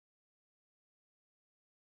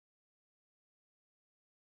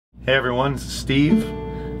Hey everyone, this is Steve.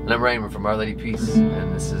 And I'm Raymond from Our Lady Peace,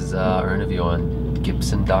 and this is our interview on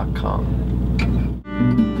Gibson.com.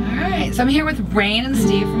 Alright, so I'm here with Rain and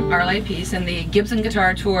Steve from Our Lady Peace in the Gibson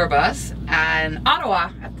Guitar Tour bus in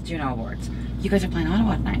Ottawa at the Juno Awards. You guys are playing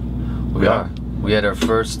Ottawa tonight. We are. We had our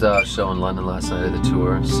first show in London last night of the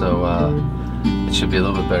tour, so it should be a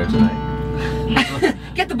little bit better tonight.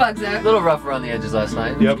 Get the bugs out. A little rough around the edges last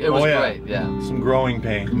night. Yep. It was yeah. great, yeah. Some growing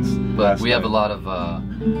pains. But we have a lot of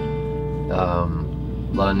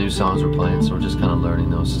new songs we're playing, so we're just kind of learning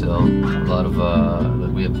those still. A lot of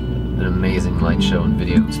we have an amazing light show and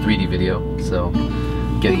video. It's 3D video, so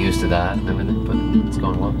getting used to that and everything, but it's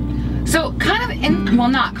going well. So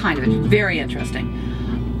not kind of, it's very interesting.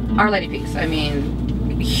 Our Lady Peace, I mean,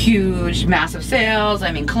 huge, massive sales.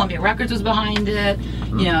 I mean, Columbia Records was behind it.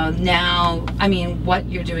 You know, now, I mean, what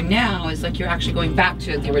you're doing now is like you're actually going back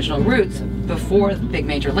to the original roots before the big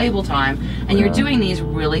major label time, and you're doing these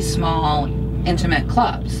really small, intimate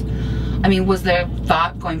clubs. I mean, was there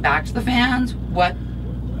thought going back to the fans?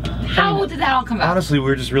 How did that all come about? Honestly,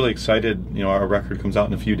 we're just really excited. You know, our record comes out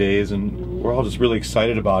in a few days, and we're all just really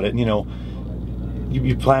excited about it. And, you know,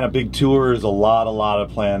 you plan a big tour, there's a lot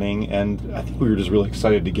of planning, and I think we were just really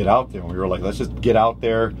excited to get out there. We were like, let's just get out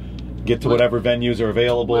there, get to whatever venues are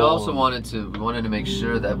available. We also wanted to make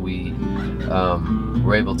sure that we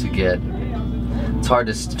were able to get. It's hard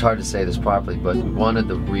to say this properly, but we wanted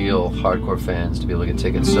the real hardcore fans to be able to get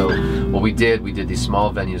tickets. So what we did these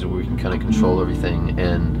small venues where we can kind of control everything,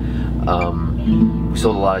 and we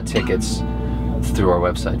sold a lot of tickets through our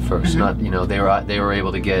website first. Not, you know, they were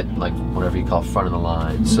able to get like whatever you call front of the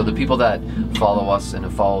line. So the people that follow us and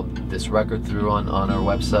have followed this record through on our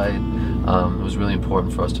website, it was really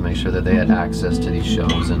important for us to make sure that they had access to these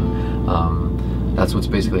shows, and that's what's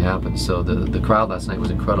basically happened. So the crowd last night was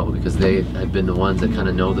incredible because they had been the ones that kind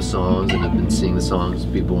of know the songs and have been seeing the songs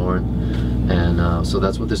be born, and so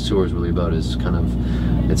that's what this tour is really about, is kind of,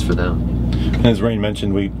 it's for them. As Rain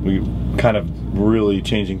mentioned, we kind of really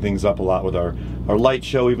changing things up a lot with our light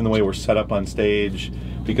show, even the way we're set up on stage,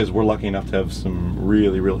 because we're lucky enough to have some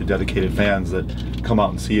really dedicated fans that come out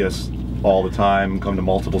and see us all the time, come to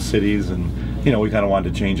multiple cities, and you know, we kind of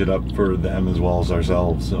wanted to change it up for them as well as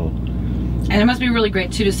ourselves. So. And it must be really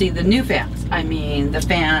great too to see the new fans. I mean, the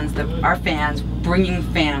fans, our fans, bringing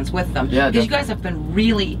fans with them. Yeah, because you guys have been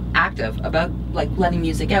really active about like letting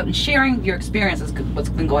music out and sharing your experiences, what's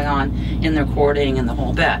been going on in the recording and the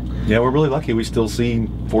whole bit. Yeah, we're really lucky. We still see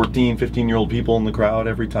 14, 15-year-old people in the crowd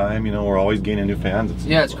every time. You know, we're always gaining new fans.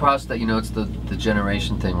 It's crossed that, you know, it's the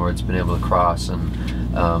generation thing where it's been able to cross, and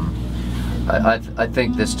I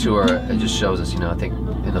think this tour, it just shows us, you know, I think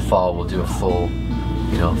in the fall we'll do a full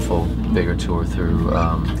bigger tour through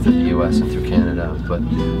the US and through Canada, but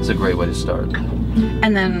it's a great way to start.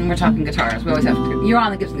 And then we're talking guitars. We always have to, you're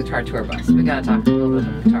on the Gibson Guitar Tour bus. We gotta talk a little bit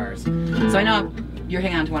about guitars. So I know you're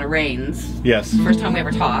hanging on to one of Rain's. Yes. First time we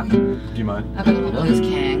ever talked. Do you mind? I've got a little Blues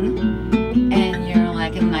King, and you're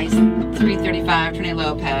like a nice 335 Trini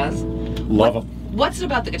Lopez. Love them. What's it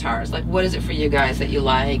about the guitars? Like, what is it for you guys that you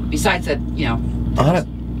like? Besides that, you know.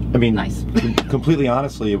 I mean, nice. Completely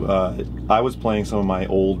honestly, I was playing some of my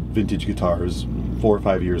old vintage guitars 4 or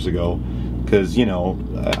 5 years ago, because, you know,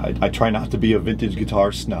 I try not to be a vintage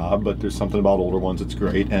guitar snob, but there's something about older ones that's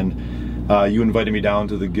great. And you invited me down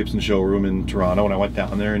to the Gibson showroom in Toronto, and I went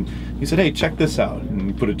down there, and you said, hey, check this out. And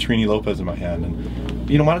you put a Trini Lopez in my hand, and,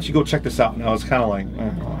 you know, why don't you go check this out? And I was kind of like,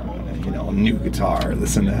 you know, new guitar,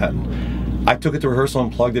 this and that. And I took it to rehearsal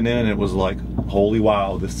and plugged it in, and it was like, holy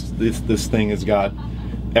wow, this thing has got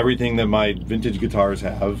everything that my vintage guitars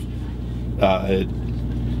have.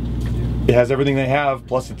 It has everything they have,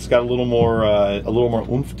 plus it's got a little more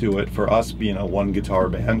oomph to it for us being a one guitar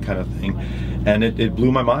band kind of thing, and it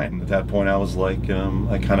blew my mind. At that point I was like,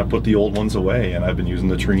 I kind of put the old ones away, and I've been using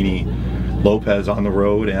the Trini Lopez on the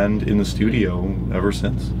road and in the studio ever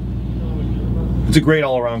since. It's a great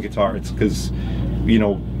all-around guitar. It's because, you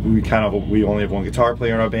know, we only have one guitar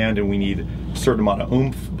player in our band, and we need a certain amount of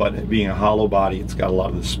oomph, but being a hollow body, it's got a lot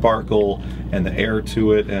of the sparkle and the air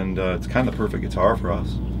to it, and it's kind of the perfect guitar for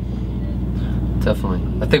us. Definitely.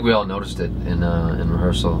 I think we all noticed it in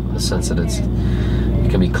rehearsal, the sense that it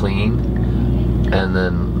can be clean, and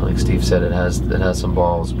then, like Steve said, it has some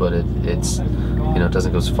balls, but it's you know, it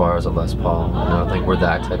doesn't go as far as a Les Paul. You know, I think we're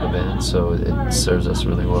that type of band, so it serves us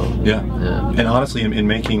really well. Yeah. And honestly, in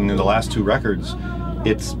making the last 2 records,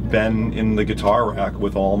 it's been in the guitar rack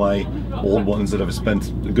with all my old ones that I've spent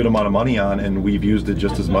a good amount of money on, and we've used it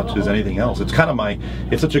just as much as anything else. It's kind of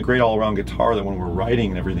it's such a great all-around guitar that when we're writing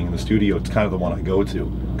and everything in the studio, it's kind of the one I go to,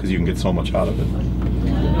 because you can get so much out of it.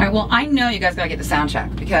 All right, well, I know you guys gotta get the sound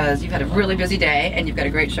check because you've had a really busy day and you've got a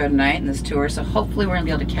great show tonight in this tour, so hopefully we're gonna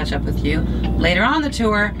be able to catch up with you later on the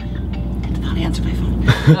tour. I have to answer my phone.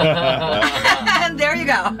 And there you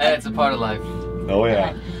go. Hey, it's a part of life. Oh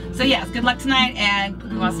yeah. So yes, good luck tonight, and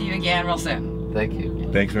we'll see you again real soon. Thank you.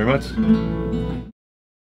 Thanks very much.